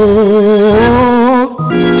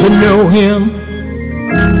 to know him.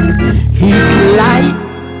 He's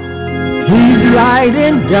light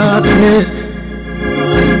in darkness.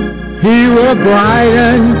 He will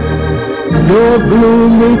brighten your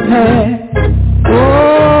gloomy path. Oh,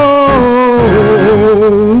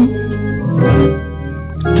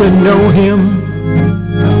 to know him.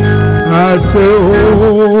 I say,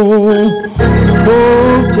 oh,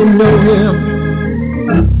 to know him.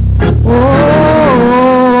 Oh,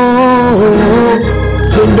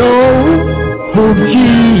 to know who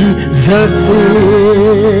Jesus is.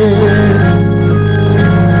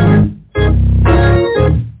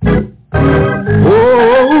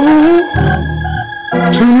 Oh,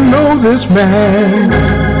 to know this man.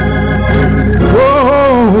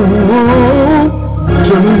 Oh,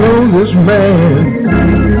 to know this man.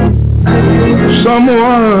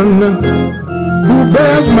 Someone who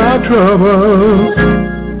bears my troubles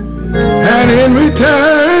and in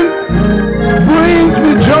return brings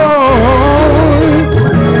me joy.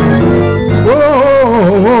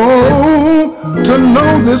 Oh, to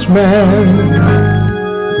know this man.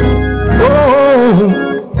 Oh,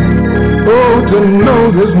 to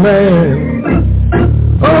know this man.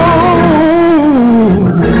 Oh,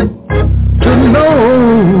 to know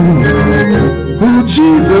who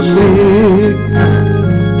Jesus is.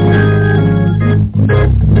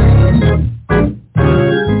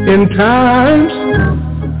 In times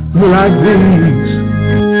like these,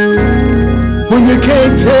 when you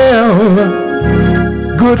can't tell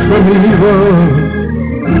good from evil,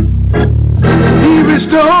 He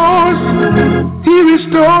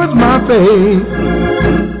restores my faith.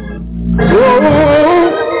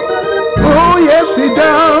 Oh, yes, He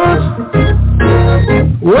does.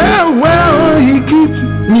 Well, He keeps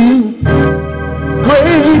me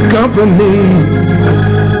great company.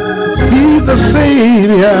 He's the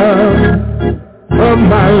Savior of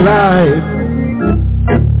my life.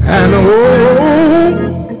 And oh,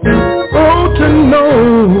 to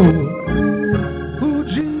know who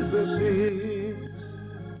Jesus is.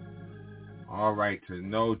 All right, to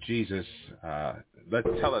know Jesus. Let's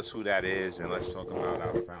tell us who that is, and let's talk about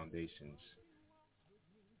our foundations.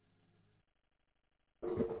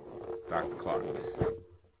 Dr. Clark,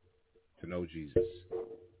 to know Jesus.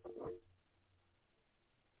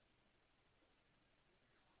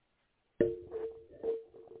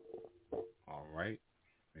 All right.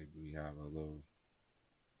 Maybe we have a little...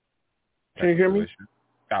 Can you hear me?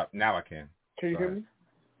 Now I can. Can you hear me?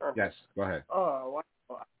 Yes, go ahead. Oh,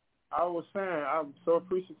 wow. I was saying, I'm so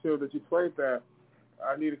appreciative that you played that.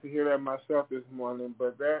 I needed to hear that myself this morning,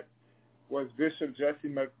 but that was Bishop Jesse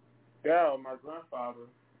McDowell, my grandfather,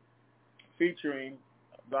 featuring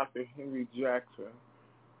Dr. Henry Jackson.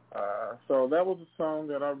 So that was a song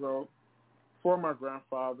that I wrote for my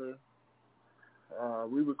grandfather.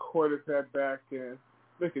 We recorded that back in,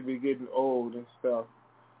 look at me getting old and stuff.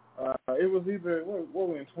 It was either, what were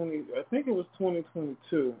we in, I think it was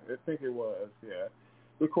 2022. I think it was, yeah.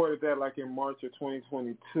 Recorded that like in March of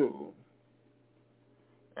 2022.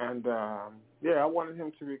 And, I wanted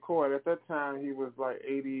him to record. At that time, he was like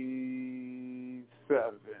 87,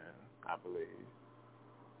 I believe.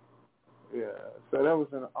 Yeah, so that was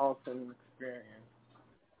an awesome experience.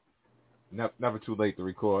 Never too late to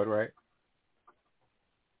record, right?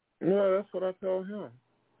 No, that's what I told him.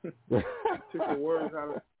 Took the words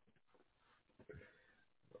out of.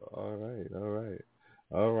 All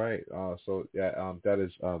right. So yeah, that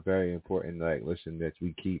is very important. Like, listen, that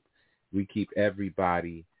we keep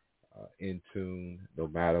everybody in tune, no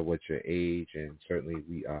matter what your age, and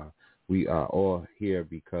certainly we are all here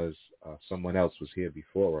because someone else was here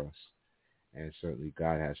before us, and certainly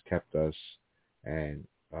God has kept us. And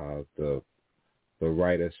the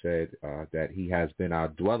writer said that He has been our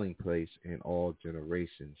dwelling place in all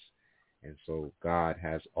generations, and so God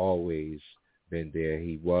has always been there.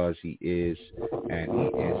 He was, He is, and He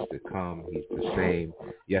is to come. He's the same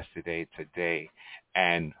yesterday, today,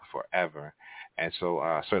 and forever. And so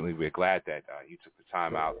certainly we're glad that you took the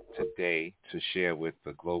time out today to share with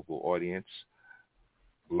the global audience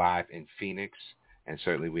live in Phoenix. And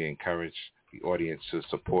certainly we encourage the audience to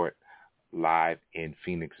support live in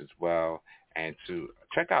Phoenix as well, and to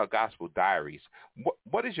check out Gospel Diaries.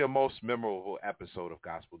 What is your most memorable episode of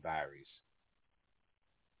Gospel Diaries?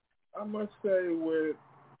 I must say with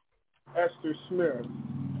Esther Smith,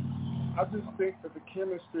 I just think that the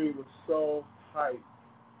chemistry was so tight,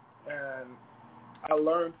 and I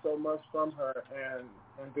learned so much from her, and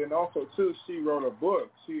then also too, she wrote a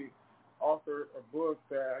book. She authored a book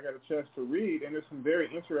that I got a chance to read, and there's some very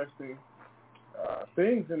interesting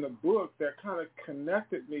things in the book that kind of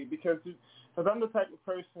connected me because I'm the type of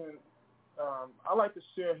person, I like to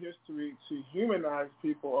share history to humanize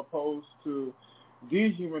people opposed to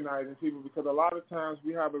dehumanizing people, because a lot of times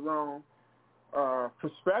we have the wrong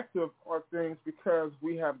perspective on things because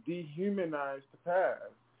we have dehumanized the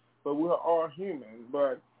past, but we're all human.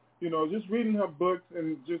 But, just reading her books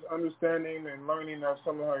and just understanding and learning of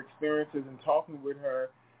some of her experiences and talking with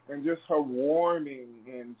her and just her warming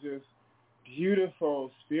and just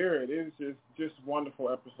beautiful spirit, it's just wonderful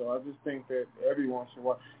episode. I just think that everyone should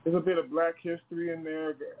watch. There's a bit of black history in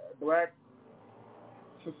there, black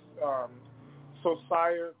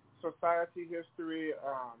society history,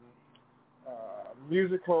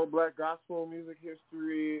 musical, black gospel music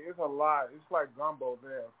history. It's a lot. It's like gumbo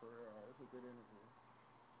there for real. It's a good interview.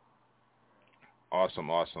 Awesome.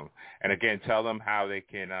 And again, tell them how they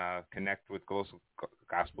can connect with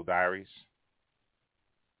Gospel Diaries.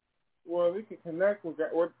 Well, they can connect with,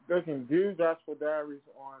 they can view Gospel Diaries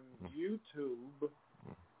on YouTube.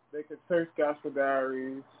 They can search Gospel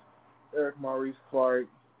Diaries, Eric Maurice Clark,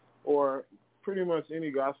 or pretty much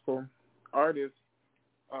any gospel artist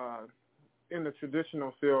in the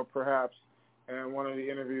traditional field, perhaps, and one of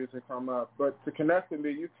the interviews will come up. But to connect with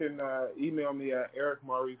me, you can email me at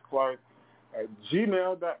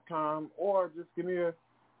ericmauriceClark@gmail.com, or just give me a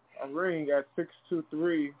ring at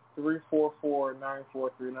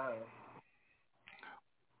 623-344-9439.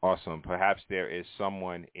 Awesome. Perhaps there is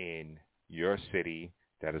someone in your city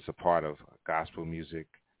that is a part of gospel music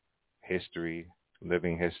history,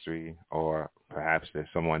 living history, or perhaps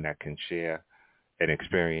there's someone that can share an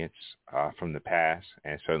experience from the past.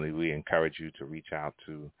 And certainly we encourage you to reach out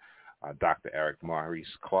to Dr. Eric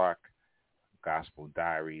Maurice Clark, Gospel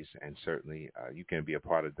Diaries, and certainly you can be a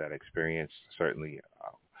part of that experience. Certainly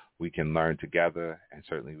we can learn together, and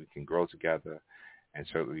certainly we can grow together, and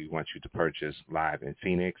certainly we want you to purchase Live in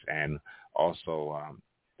Phoenix. And also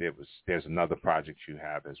there's another project you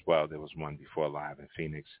have as well. There was one before Live in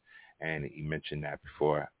Phoenix, and you mentioned that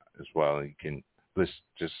before as well. You can just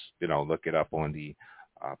look it up on the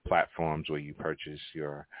platforms where you purchase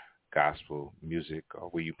your gospel music or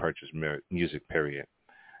where you purchase music, period.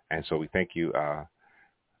 And so we thank you,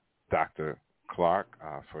 Dr. Clark,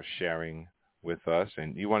 for sharing with us.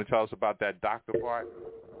 And you want to tell us about that doctor part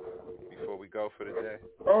before we go for the day?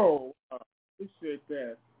 Oh, appreciate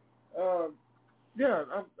that. Yeah,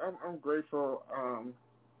 I'm grateful.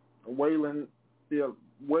 Wayland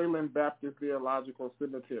Baptist Theological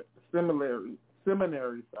Seminary.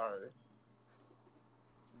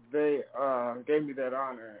 They gave me that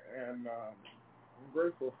honor, and I'm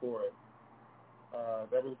grateful for it.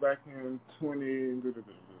 That was back in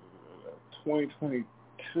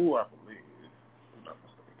 2022, I believe. If I'm not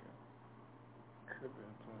mistaken. Could have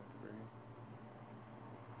been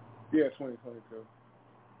 23. Yeah, 2022.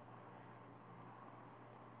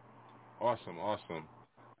 Awesome.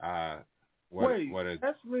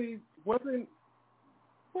 Actually, wasn't.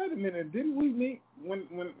 Wait a minute, didn't we meet when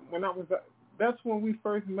I was? That's when we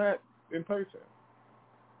first met in person.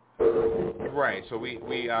 Right. So we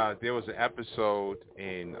there was an episode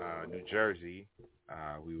in New Jersey.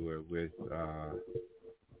 We were with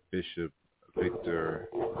Bishop Victor.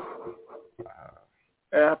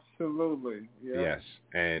 Absolutely. Yeah. Yes,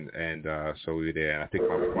 and so we were there, and I think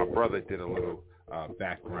my brother did a little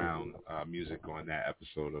background music on that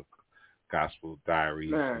episode of Gospel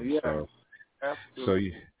Diaries. Man, yes.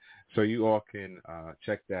 Absolutely. So you all can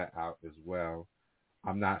check that out as well.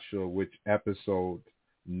 I'm not sure which episode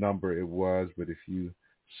number it was, but if you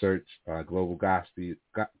search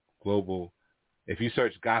if you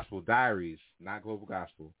search Gospel Diaries, not Global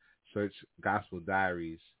Gospel, search Gospel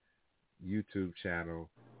Diaries YouTube channel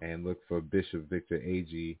and look for Bishop Victor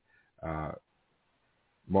A.G.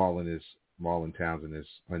 Marlon Townsend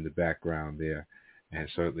is in the background there, and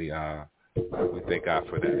certainly we thank God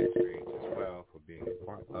for that experience as well, for being a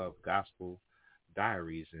part of Gospel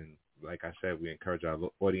Diaries. And like I said, we encourage our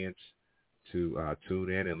audience to tune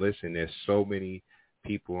in and listen. There's so many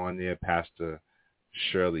people on there. Pastor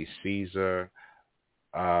Shirley Caesar.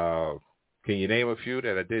 Can you name a few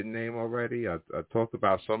that I didn't name already? I talked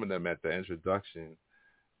about some of them at the introduction.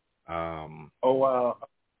 Mama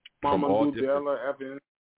Dudella Evans.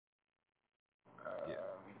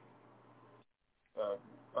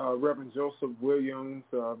 Reverend Joseph Williams,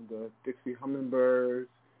 the Dixie Hummingbirds,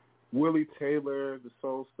 Willie Taylor, the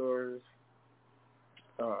Soul Stirrers,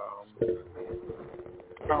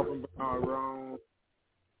 Alvin Bernard Rome,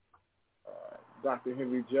 Dr.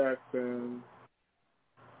 Henry Jackson,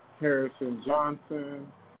 Harrison Johnson.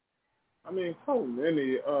 I mean, so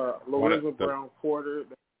many. Louisa Brown Porter,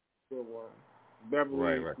 that's a good one.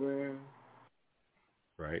 Beverly Glenn.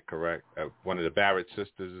 Right, correct. One of the Barrett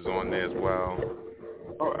sisters is on there as well.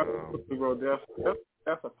 Oh, absolutely, bro.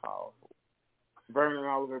 That's a powerful. Vernon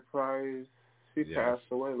Oliver Price, she passed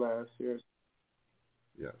away last year.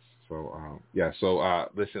 Yes. So,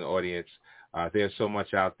 listen, audience, there's so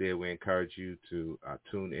much out there. We encourage you to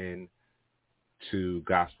tune in to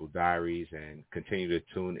Gospel Diaries and continue to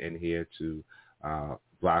tune in here to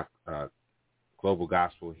Global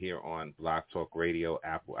Gospel here on Blog Talk Radio,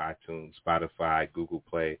 Apple, iTunes, Spotify, Google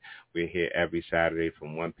Play. We're here every Saturday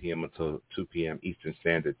from 1 p.m. until 2 p.m. Eastern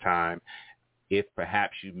Standard Time. If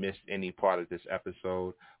perhaps you missed any part of this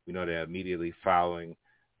episode, we know that immediately following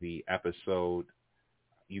the episode,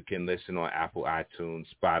 you can listen on Apple, iTunes,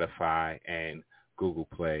 Spotify, and Google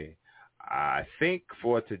Play. I think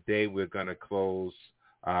for today we're going to close.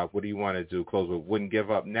 What do you want to do? Close with Wouldn't Give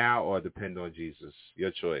Up Now or Depend on Jesus? Your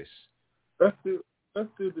choice. Let's do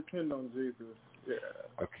Depend on Jesus. Yeah.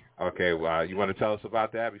 Okay. Well, you want to tell us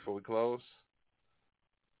about that before we close?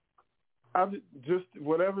 I'm just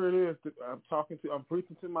whatever it is. I'm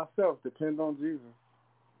preaching to myself. Depend on Jesus.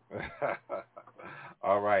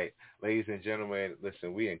 All right, ladies and gentlemen,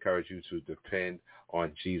 listen, we encourage you to depend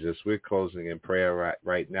on Jesus. We're closing in prayer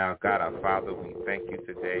right now. God, our Father, we thank you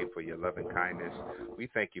today for your loving kindness. We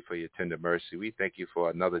thank you for your tender mercy. We thank you for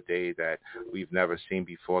another day that we've never seen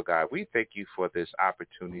before, God. We thank you for this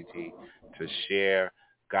opportunity to share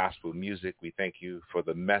gospel music. We thank you for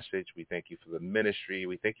the message. We thank you for the ministry.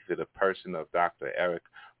 We thank you for the person of Dr. Eric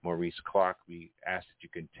Maurice Clark. We ask that you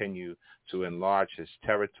continue to enlarge his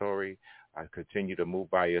territory. Continue to move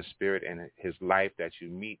by your spirit and his life, that you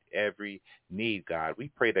meet every need, God. We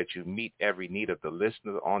pray that you meet every need of the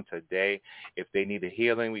listener on today. If they need a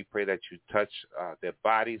healing, we pray that you touch their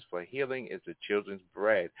bodies, for healing is the children's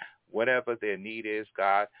bread. Whatever their need is,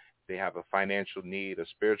 God, if they have a financial need, a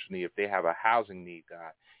spiritual need, if they have a housing need,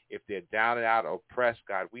 God, if they're down and out, oppressed,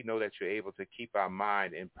 God, we know that you're able to keep our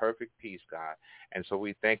mind in perfect peace, God. And so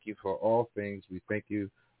we thank you for all things. We thank you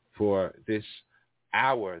for this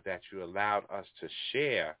hour that you allowed us to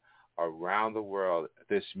share around the world,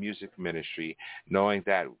 this music ministry, knowing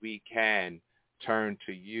that we can turn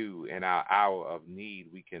to you in our hour of need.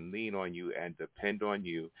 We can lean on you and depend on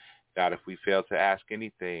you. God, if we fail to ask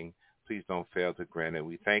anything, please don't fail to grant it.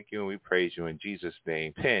 We thank you and we praise you in Jesus'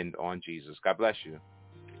 name. Depend on Jesus. God bless you.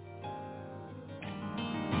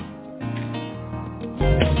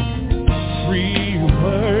 Free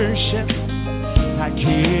worship, I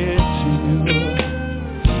give to you.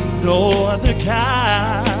 No other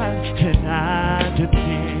God can I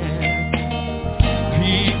depend.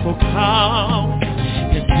 People come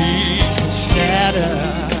and people scatter.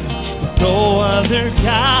 No other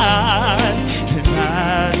God can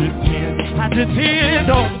I depend. I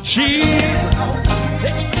depend on Jesus.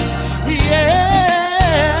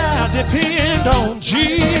 Yeah, I depend on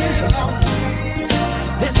Jesus.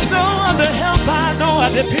 There's no other help I know. I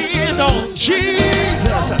depend on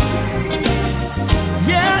Jesus.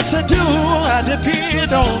 Yes, I do. I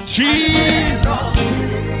depend on Jesus.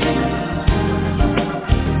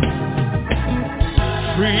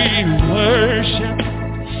 Free worship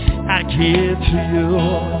I give to you.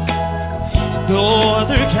 No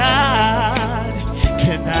other God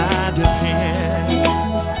can I depend.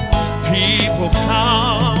 People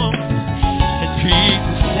come and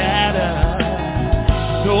people scatter.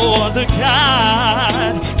 No other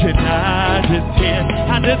God can I depend.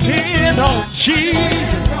 I depend on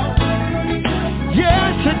Jesus.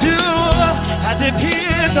 Yes, I do. I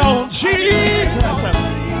depend on Jesus.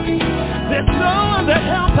 There's no other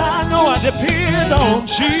help I know. I depend on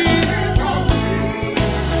Jesus.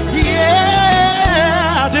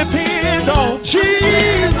 Yeah, I depend on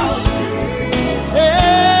Jesus.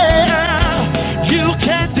 Yeah, you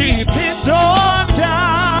can depend on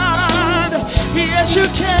God. Yes, you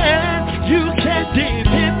can. You can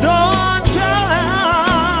depend on God.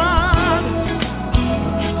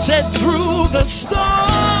 Said through the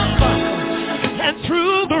storm and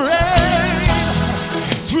through the rain,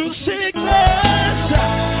 through sickness,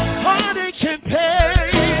 heartache and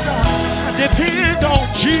pain, I depend on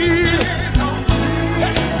Jesus.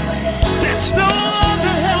 There's no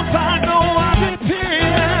other help I know. I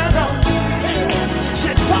depend on.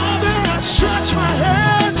 Said, Father, I stretch my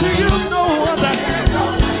hand to you. No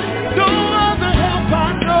other help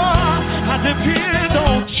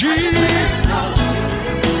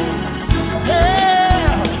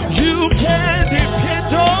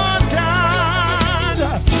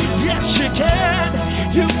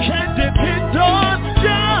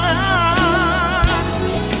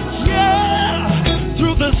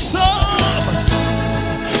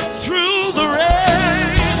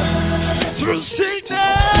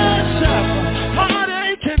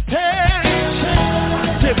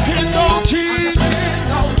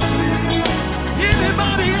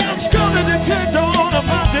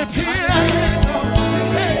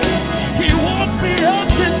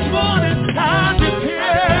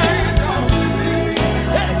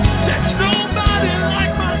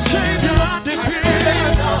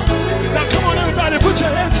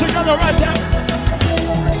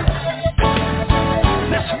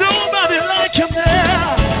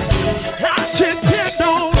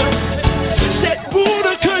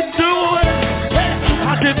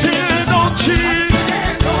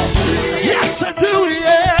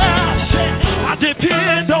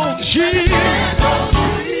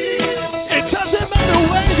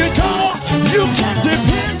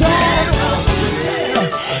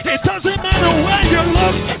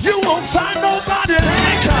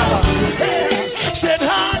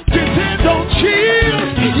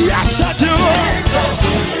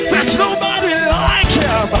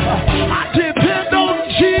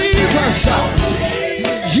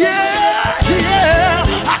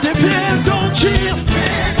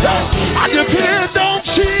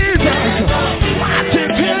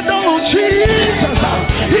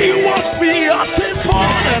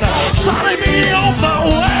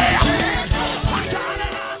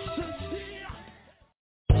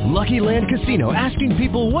Casino asking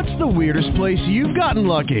people what's the weirdest place you've gotten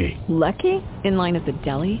lucky? Lucky? In line at the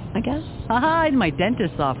deli, I guess? Aha, in my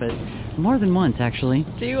dentist's office. More than once, actually.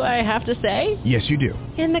 Do I have to say? Yes, you do.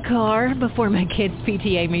 In the car before my kids'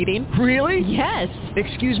 PTA meeting. Really? Yes.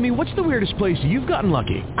 Excuse me, what's the weirdest place you've gotten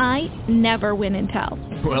lucky? I never win and tell.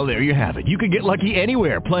 Well, there you have it. You can get lucky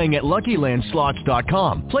anywhere, playing at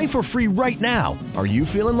LuckyLandSlots.com. Play for free right now. Are you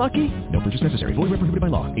feeling lucky? No purchase necessary. Void where prohibited by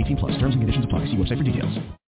law. 18+. Terms and conditions apply. See website for details.